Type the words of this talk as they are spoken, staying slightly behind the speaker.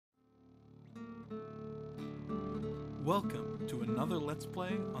Welcome to another Let's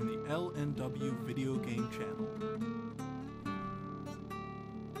Play on the LNW Video Game Channel.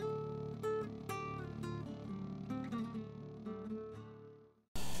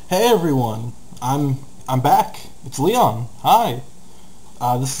 Hey everyone, I'm back. It's Leon. Hi.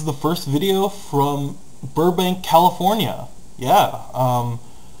 This is the first video from Burbank, California. Yeah.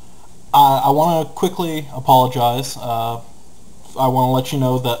 I want to quickly apologize. I want to let you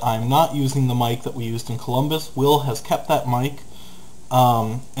know that I'm not using the mic that we used in Columbus. Will has kept that mic,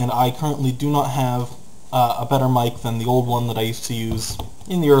 and I currently do not have a better mic than the old one that I used to use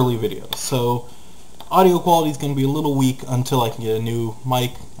in the early videos. So audio quality is going to be a little weak until I can get a new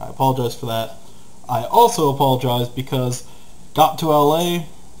mic. I apologize for that. I also apologize because got to LA,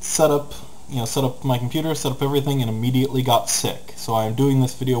 set up my computer, set up everything, and immediately got sick. So I'm doing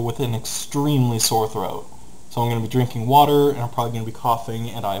this video with an extremely sore throat. So I'm going to be drinking water, and I'm probably going to be coughing,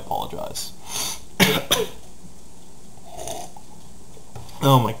 and I apologize.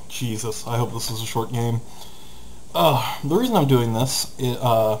 Oh my Jesus, I hope this is a short game. The reason I'm doing this,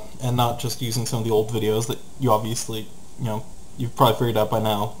 and not just using some of the old videos that you obviously, you've probably figured out by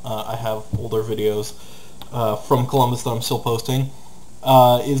now, I have older videos from Columbus that I'm still posting,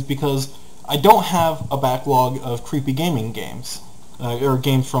 is because I don't have a backlog of creepy gaming games. Or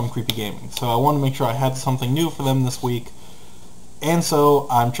games from Creepy Gaming. So I wanted to make sure I had something new for them this week. And so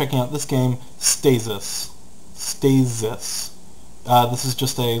I'm checking out this game, Stazis. Stazis. This is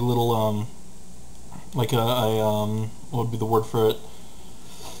just a little, like what would be the word for it?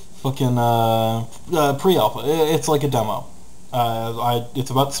 Fucking, pre-alpha. It's like a demo. It's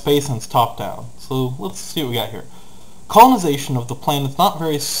about space and it's top-down. So let's see what we got here. Colonization of the planet not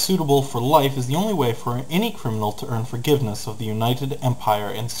very suitable for life is the only way for any criminal to earn forgiveness of the United Empire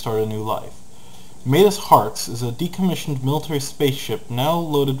and start a new life. Matus Hearts is a decommissioned military spaceship now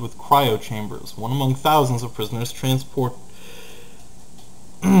loaded with cryo chambers, one among thousands of prisoners transport...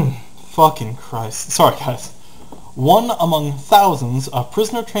 Fucking Christ. Sorry, guys. One among thousands of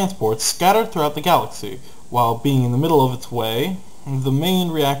prisoner transports scattered throughout the galaxy. While being in the middle of its way, the main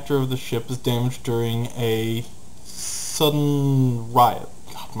reactor of the ship is damaged during a sudden riot.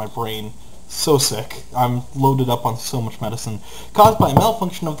 God, my brain. So sick. I'm loaded up on so much medicine. Caused by a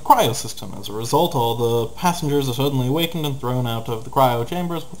malfunction of the cryo system. As a result, all the passengers are suddenly awakened and thrown out of the cryo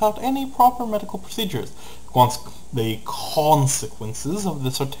chambers without any proper medical procedures. The consequences of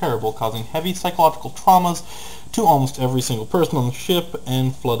this are terrible, causing heavy psychological traumas to almost every single person on the ship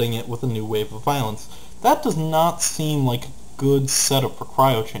and flooding it with a new wave of violence. That does not seem like a good setup for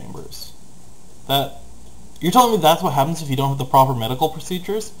cryo chambers. You're telling me that's what happens if you don't have the proper medical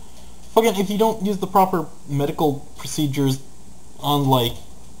procedures? Fucking, if you don't use the proper medical procedures on,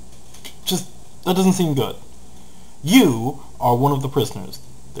 that doesn't seem good. You are one of the prisoners.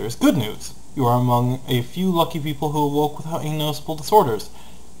 There's good news. You are among a few lucky people who awoke without any noticeable disorders.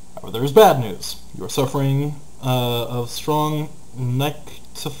 However, there is bad news. You are suffering of strong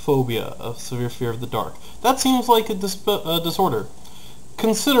nyctophobia, a severe fear of the dark. That seems like a disorder.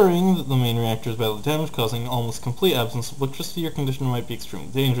 Considering that the main reactor is badly damaged, causing almost complete absence of electricity, your condition might be extremely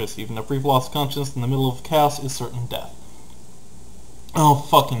dangerous. Even a brief loss of consciousness in the middle of chaos is certain death. Oh,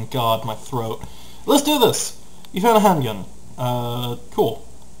 fucking God, my throat. Let's do this! You found a handgun. Cool.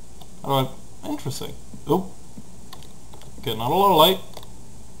 Interesting. Oh. Okay, not a lot of light.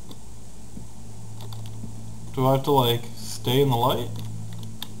 Do I have to, stay in the light?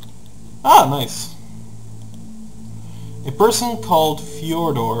 Ah, nice. A person called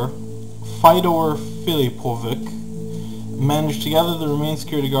Fydor Filipovic managed to gather the remaining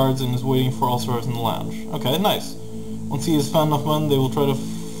security guards and is waiting for all survivors in the lounge. Okay, nice. Once he has found enough men, they will try to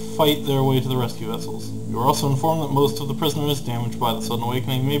fight their way to the rescue vessels. You are also informed that most of the prisoners damaged by the sudden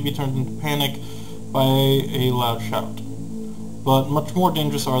awakening may be turned into panic by a loud shout. But much more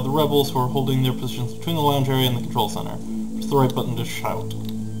dangerous are the rebels who are holding their positions between the lounge area and the control center. Press the right button to shout.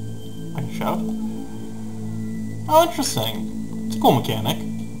 I can shout? Oh, interesting. It's a cool mechanic.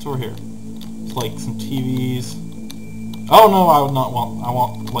 What's over here? It's like some TVs. Oh no, I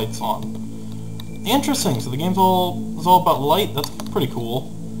want lights on. Interesting, so the game's all about light. That's pretty cool.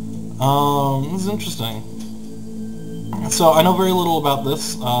 This is interesting. So I know very little about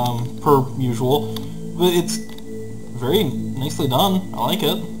this, per usual, but it's very nicely done. I like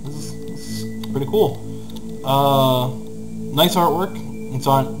it. This is pretty cool. Nice artwork.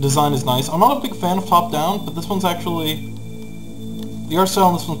 Design is nice. I'm not a big fan of top-down, but this one's actually... The art style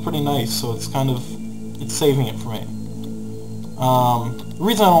on this one's pretty nice, so it's it's saving it for me. The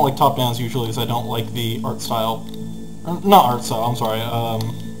reason I don't like top-downs usually is I don't like the art style... Or, not art style, I'm sorry,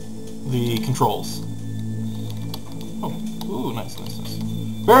 the controls. Oh, ooh, nice.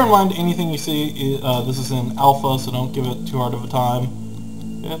 Bear in mind, anything you see, this is in alpha, so don't give it too hard of a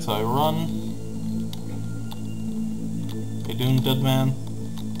time. Okay, so I run. Hey, Doom, dead man.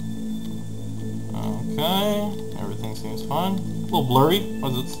 Okay, everything seems fine. A little blurry.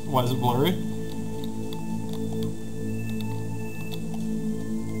 Why is it blurry?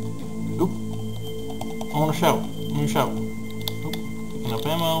 Oop. I want to shout. Let me shout. Oop. Picking up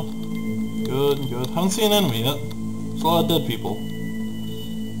ammo. Good, good. Haven't seen an enemy yet. There's a lot of dead people.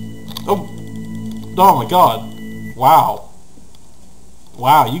 Oh! Oh my god! Wow.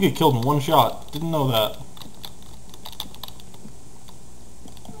 Wow, you get killed in one shot. Didn't know that.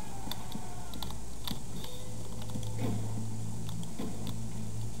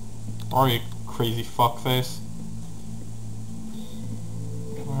 Are you crazy fuckface?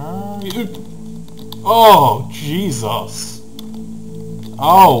 Where are you? Oh, Jesus.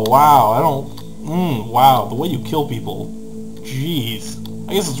 Oh, wow. I don't... wow. The way you kill people. Jeez.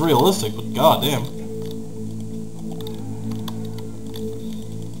 I guess it's realistic, but goddamn.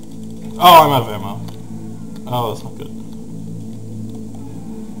 Oh, I'm out of ammo. Oh, that's not good.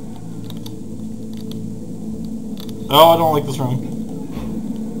 Oh, I don't like this room.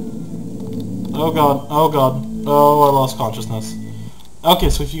 Oh god, oh god. Oh, I lost consciousness. Okay,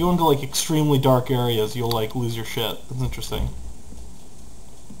 so if you go into like extremely dark areas, you'll like lose your shit. That's interesting.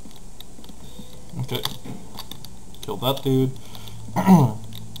 Okay. Killed that dude.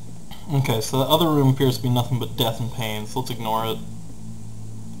 Okay, so the other room appears to be nothing but death and pain, so let's ignore it.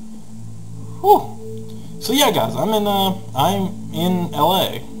 Whew. So yeah, guys, I'm in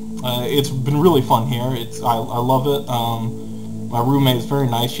LA. It's been really fun here. I love it. My roommate is very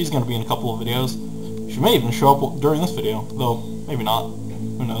nice. She's going to be in a couple of videos. She may even show up during this video, though maybe not.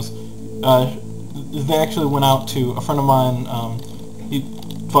 Who knows? They actually went out to a friend of mine.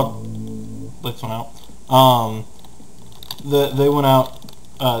 Lights went out. They went out.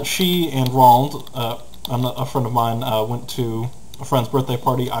 She and Roland, a friend of mine, went to a friend's birthday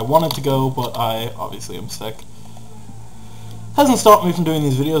party. I wanted to go, but I obviously am sick. Hasn't stopped me from doing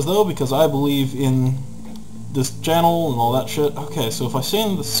these videos though, because I believe in this channel and all that shit. Okay, so if I stay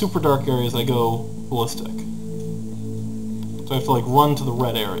in the super dark areas, I go ballistic. So I have to like run to the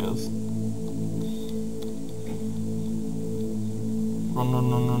red areas. Run,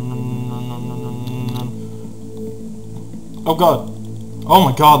 run, run, run, run, run, run, run, run. Oh god. Oh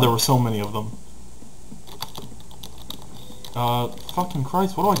my god, there were so many of them. Fucking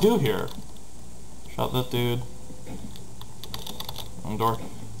Christ, what do I do here? Shot that dude. Wrong door.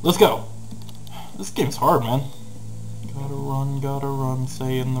 Let's go. This game's hard, man. Gotta run,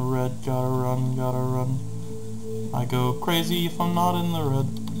 stay in the red, gotta run. I go crazy if I'm not in the red.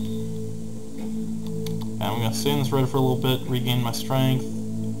 And I'm gonna stay in this red for a little bit, regain my strength.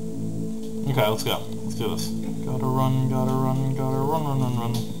 Okay, let's go. Let's do this. Gotta run, run.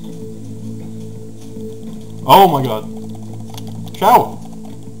 Oh my god. Shout!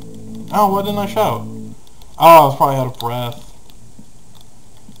 Oh, why didn't I shout? Oh, I was probably out of breath.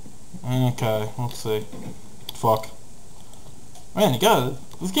 Okay, let's see. Fuck. Man, you got it.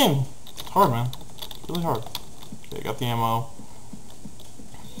 This game, it's hard, man. It's really hard. Okay, got the ammo.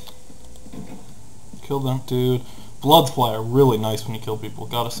 Killed that dude. Blood splatter, really nice when you kill people,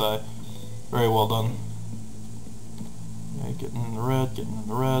 gotta say. Very well done. Okay, getting in the red.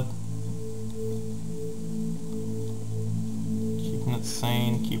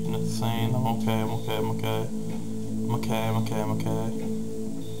 Keeping it sane. I'm okay.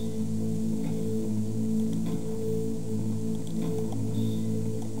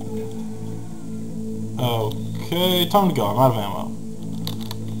 Okay, time to go. I'm out of ammo.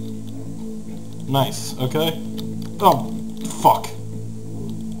 Nice, okay. Oh, fuck.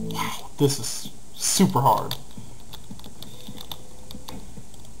 Wow, this is super hard.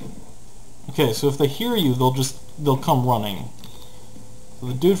 Okay, so if they hear you, they'll come running. So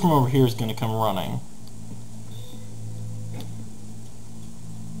the dude from over here is gonna come running.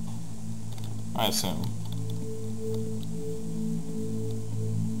 I assume.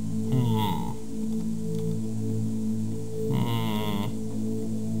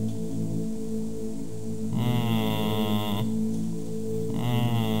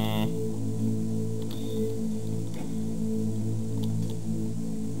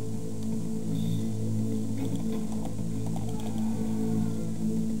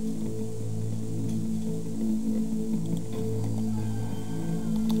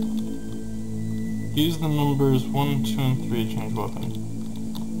 Use the numbers 1, 2, and 3 to change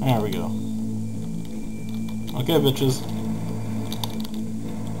weapon. There we go. Okay, bitches.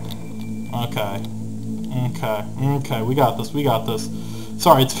 Okay, we got this.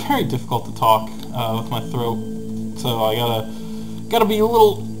 Sorry, it's very difficult to talk with my throat, so I gotta Gotta be a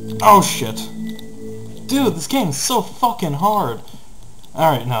little... Oh, shit. Dude, this game is so fucking hard.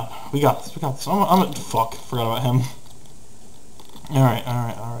 Alright, no. We got this. We got this. Fuck. Forgot about him. Alright.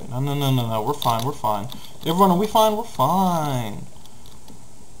 No. We're fine. We're fine. Everyone, are we fine? We're fine.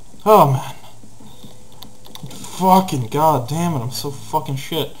 Oh, man. Fucking god damn it. I'm so fucking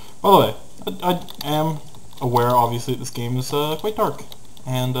shit. By the way, I am aware, obviously, that this game is quite dark.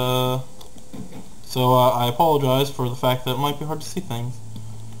 And, so I apologize for the fact that it might be hard to see things.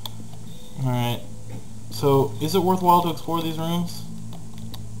 Alright. So, is it worthwhile to explore these rooms?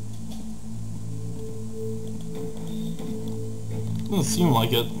 Doesn't seem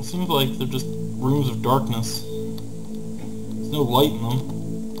like it. It seems like they're just rooms of darkness. There's no light in them.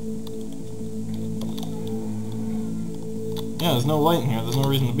 Yeah, there's no light in here. There's no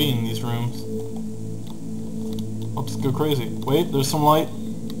reason to be in these rooms. I'll just go crazy. Wait, there's some light.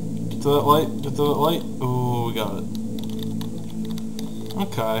 Get to that light. Get to that light. Oh, we got it.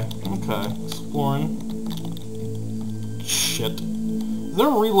 Okay. Exploring. Shit. Is there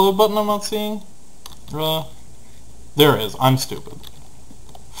a reload button I'm not seeing? There is. I'm stupid.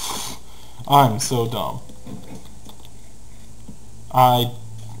 I'm so dumb. I'm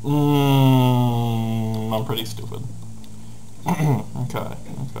pretty stupid. Okay.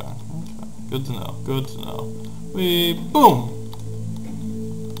 Good to know. Boom!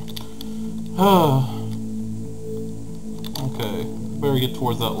 Okay. Better get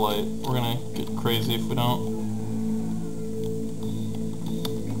towards that light. We're gonna get crazy if we don't.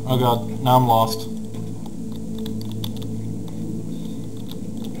 Oh god, now I'm lost.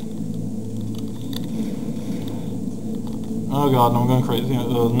 Oh god, no, I'm going crazy.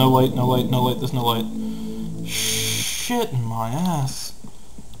 No light, there's no light. Shit in my ass.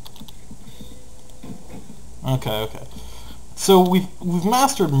 Okay. So we've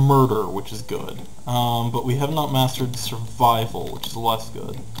mastered murder, which is good. But we have not mastered survival, which is less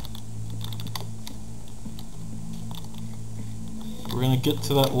good. We're gonna get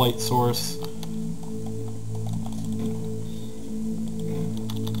to that light source.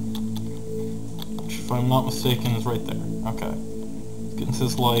 Which, if I'm not mistaken, is right there. Okay. Let's get into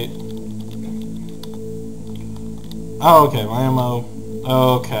this light. Oh, okay, my ammo.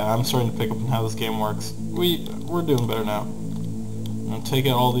 Okay, I'm starting to pick up on how this game works. We're doing better now. I'm gonna take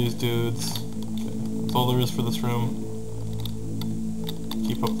out all these dudes. Okay, that's all there is for this room.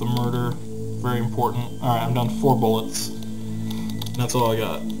 Keep up the murder. Very important. Alright, I'm down to 4 bullets. That's all I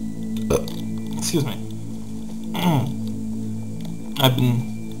got. Excuse me. I've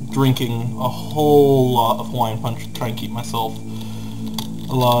been drinking a whole lot of Hawaiian Punch to try and keep myself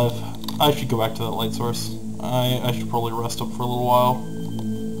alive. I should go back to that light source. I should probably rest up for a little while.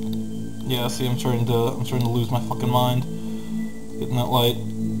 Yeah, see, I'm starting to lose my fucking mind. Getting that light.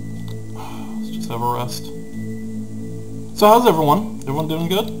 Let's just have a rest. So how's everyone? Everyone doing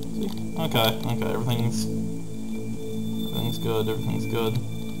good? See? Okay, everything's good,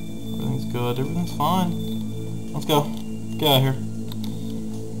 everything's fine. Let's go. Get out of here.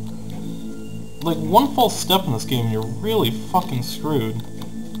 Like, one false step in this game and you're really fucking screwed.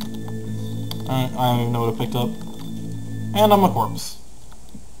 I don't even know what I picked up. And I'm a corpse.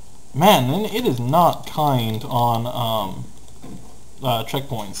 Man, and it is not kind on,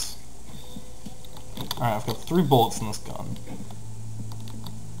 checkpoints. Alright, I've got 3 bullets in this gun.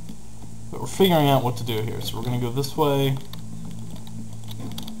 But we're figuring out what to do here, so we're gonna go this way.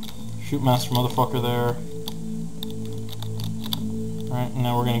 Shoot master motherfucker there. Alright,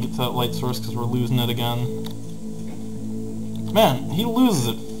 now we're gonna get to that light source because we're losing it again. Man, he loses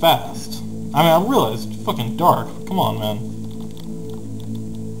it fast. I mean, I realize it's fucking dark, but come on, man.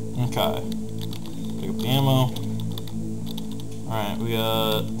 Okay. Pick up the ammo. Alright, we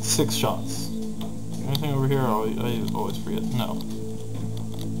got 6 shots. Anything over here? I always forget. No.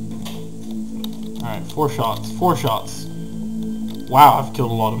 Alright, 4 shots. 4 shots. Wow, I've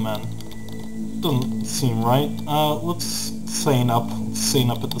killed a lot of men. Doesn't seem right. Let's sane up. Sane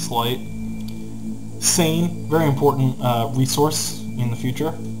up at this light. Sane, very important resource in the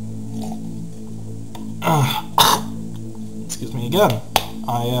future. Excuse me again.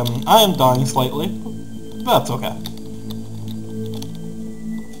 I am dying slightly. That's okay.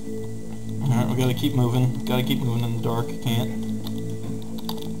 Alright, we gotta keep moving. Gotta keep moving in the dark. Can't.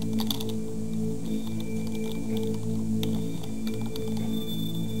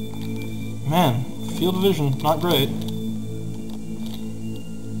 Man, field of vision, not great.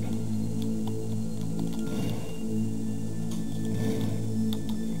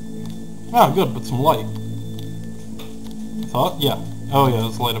 Ah, good, but some light. Thought? Yeah. Oh yeah,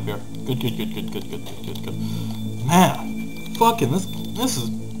 there's light up here. Good. Man, fucking this is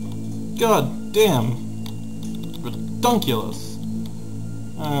goddamn redunculous.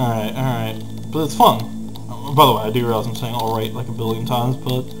 Alright, alright. But it's fun. By the way, I do realize I'm saying alright like a billion times,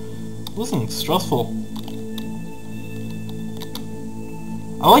 but listen, it's stressful.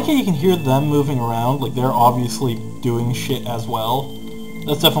 I like how you can hear them moving around, like they're obviously doing shit as well.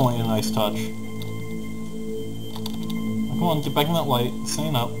 That's definitely a nice touch. Come on, get back in that light.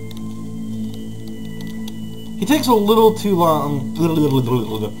 Staying up. He takes a little too long.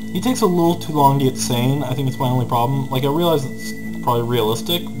 He takes a little too long to get sane. I think it's my only problem. Like, I realize it's probably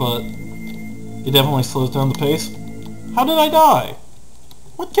realistic, but it definitely slows down the pace. How did I die?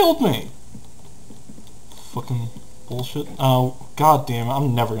 What killed me? Fucking bullshit. Oh, god damn it.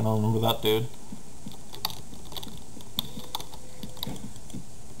 I'm never gonna remember that dude.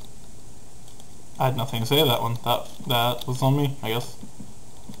 I had nothing to say to that one. That was on me, I guess.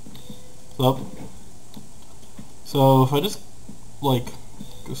 So if I just, like,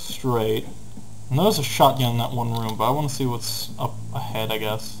 go straight... I know there's a shotgun in that one room, but I want to see what's up ahead, I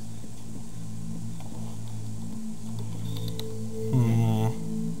guess.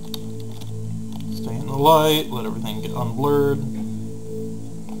 Stay in the light, let everything get unblurred.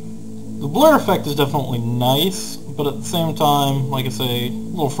 The blur effect is definitely nice, but at the same time, like I say, a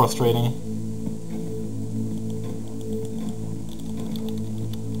little frustrating.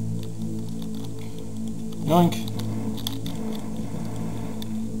 Yoink.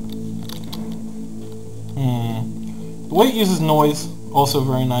 The way it uses noise, also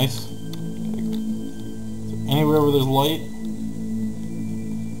very nice. Anywhere where there's light.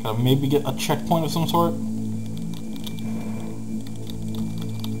 Gotta maybe get a checkpoint of some sort.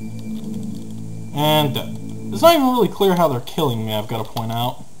 And dead. It's not even really clear how they're killing me, I've got to point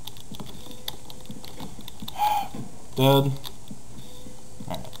out. Dead.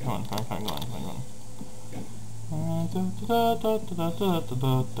 Alright, come on.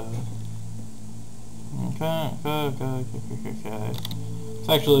 Okay. Let's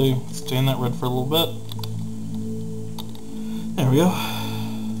actually stay in that red for a little bit. There we go.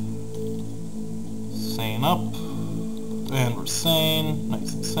 Sane up. And we're sane.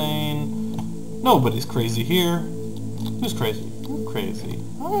 Nice and sane. Nobody's crazy here. Who's crazy? You're crazy.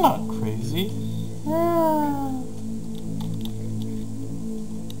 I'm not crazy.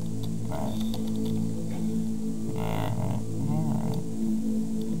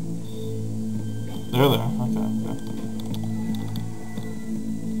 They're there. Okay.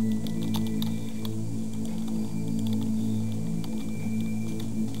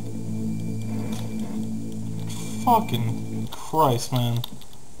 Fucking Christ, man.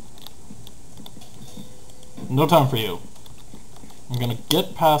 No time for you. I'm gonna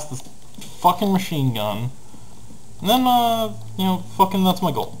get past this fucking machine gun. And then, you know, fucking that's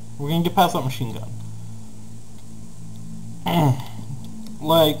my goal. We're gonna get past that machine gun.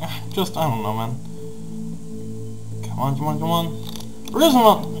 Like, just, I don't know, man. Come on. The reason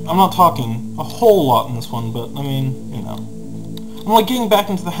I'm not talking a whole lot in this one, but, I mean, you know. I'm, like, getting back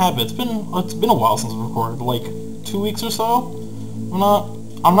into the habit. It's been a while since I've recorded, like, 2 weeks or so.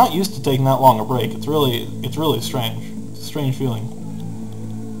 I'm not used to taking that long a break. It's really strange. It's a strange feeling.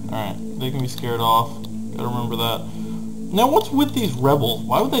 Alright, they can be scared off. Gotta remember that. Now, what's with these rebels?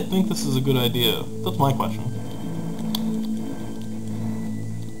 Why would they think this is a good idea? That's my question.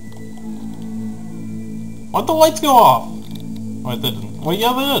 Why'd the lights go off? Wait, they didn't. Wait,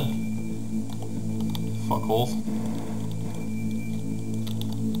 yeah, they did. Fuckholes.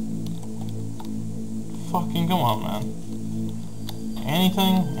 Fucking come on, man.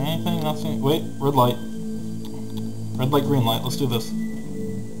 Anything, nothing. Wait, red light. Red light, green light. Let's do this.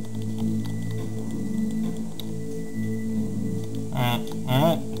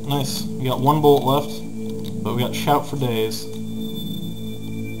 Alright, nice. We got one bullet left, but we got shout for days.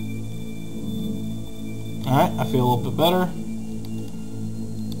 Alright, I feel a little bit better.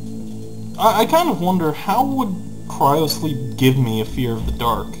 I kind of wonder, how would Cryo-Sleep give me a fear of the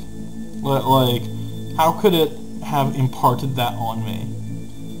dark? Like, how could it have imparted that on me?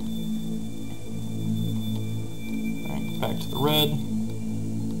 Alright, back to the red.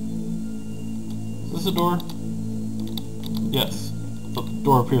 Is this a door? Yes. But the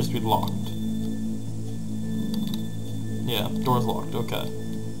door appears to be locked. Yeah, the door's locked, okay.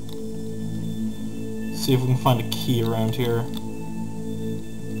 See if we can find a key around here.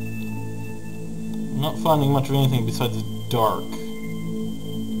 I'm not finding much of anything besides dark.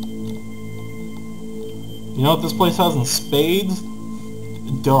 You know what this place has in spades?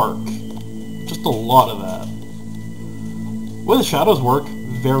 Dark. Just a lot of that. The way the shadows work,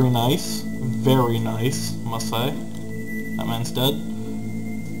 very nice. Very nice, I must say. That man's dead.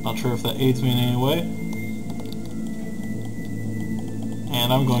 Not sure if that aids me in any way.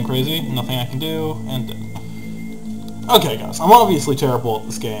 And I'm going crazy. Nothing I can do. And dead. Okay, guys, I'm obviously terrible at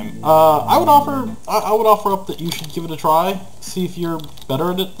this game. I would offer up that you should give it a try. See if you're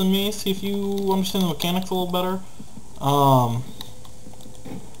better at it than me. See if you understand the mechanics a little better.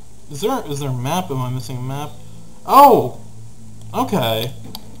 Is there a map? Am I missing a map? Oh, okay.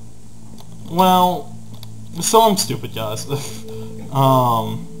 Well, so I'm stupid, guys.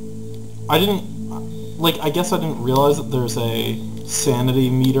 I didn't, like, I guess I didn't realize that there's a sanity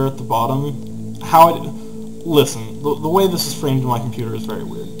meter at the bottom. Listen, the way this is framed in my computer is very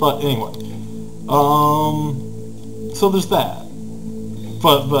weird. But anyway, so there's that.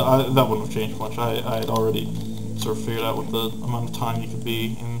 But that wouldn't have changed much. I had already sort of figured out what the amount of time you could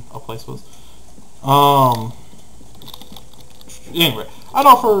be in a place was. Anyway, I'd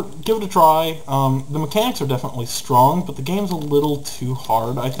offer, give it a try. The mechanics are definitely strong, but the game's a little too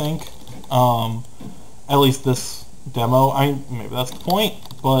hard, I think. At least this demo. Maybe that's the point,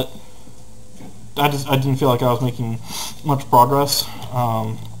 but I didn't feel like I was making much progress.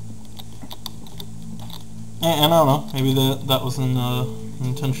 And I don't know, maybe that was an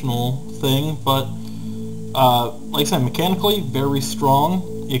intentional thing, but like I said, mechanically very strong.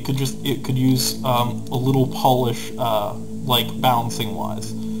 It could use a little polish, like balancing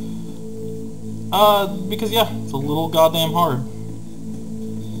wise. Because yeah, it's a little goddamn hard.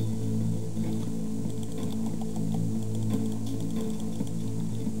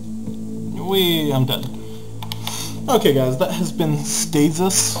 I'm dead. Okay, guys, that has been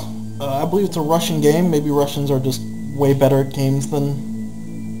Stazis. I believe it's a Russian game. Maybe Russians are just way better at games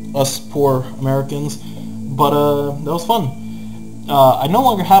than us poor Americans. But that was fun. I no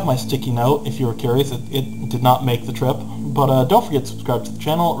longer have my sticky note, if you were curious. It did not make the trip. But don't forget to subscribe to the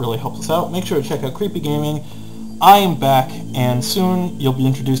channel. It really helps us out. Make sure to check out Creepy Gaming. I am back, and soon you'll be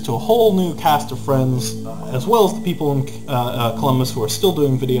introduced to a whole new cast of friends, as well as the people in Columbus who are still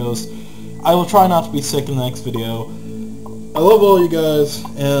doing videos. I will try not to be sick in the next video. I love all you guys,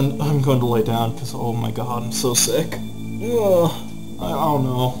 and I'm going to lay down because, oh my god, I'm so sick. Ugh, I don't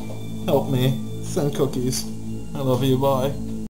know. Help me. Send cookies. I love you, bye.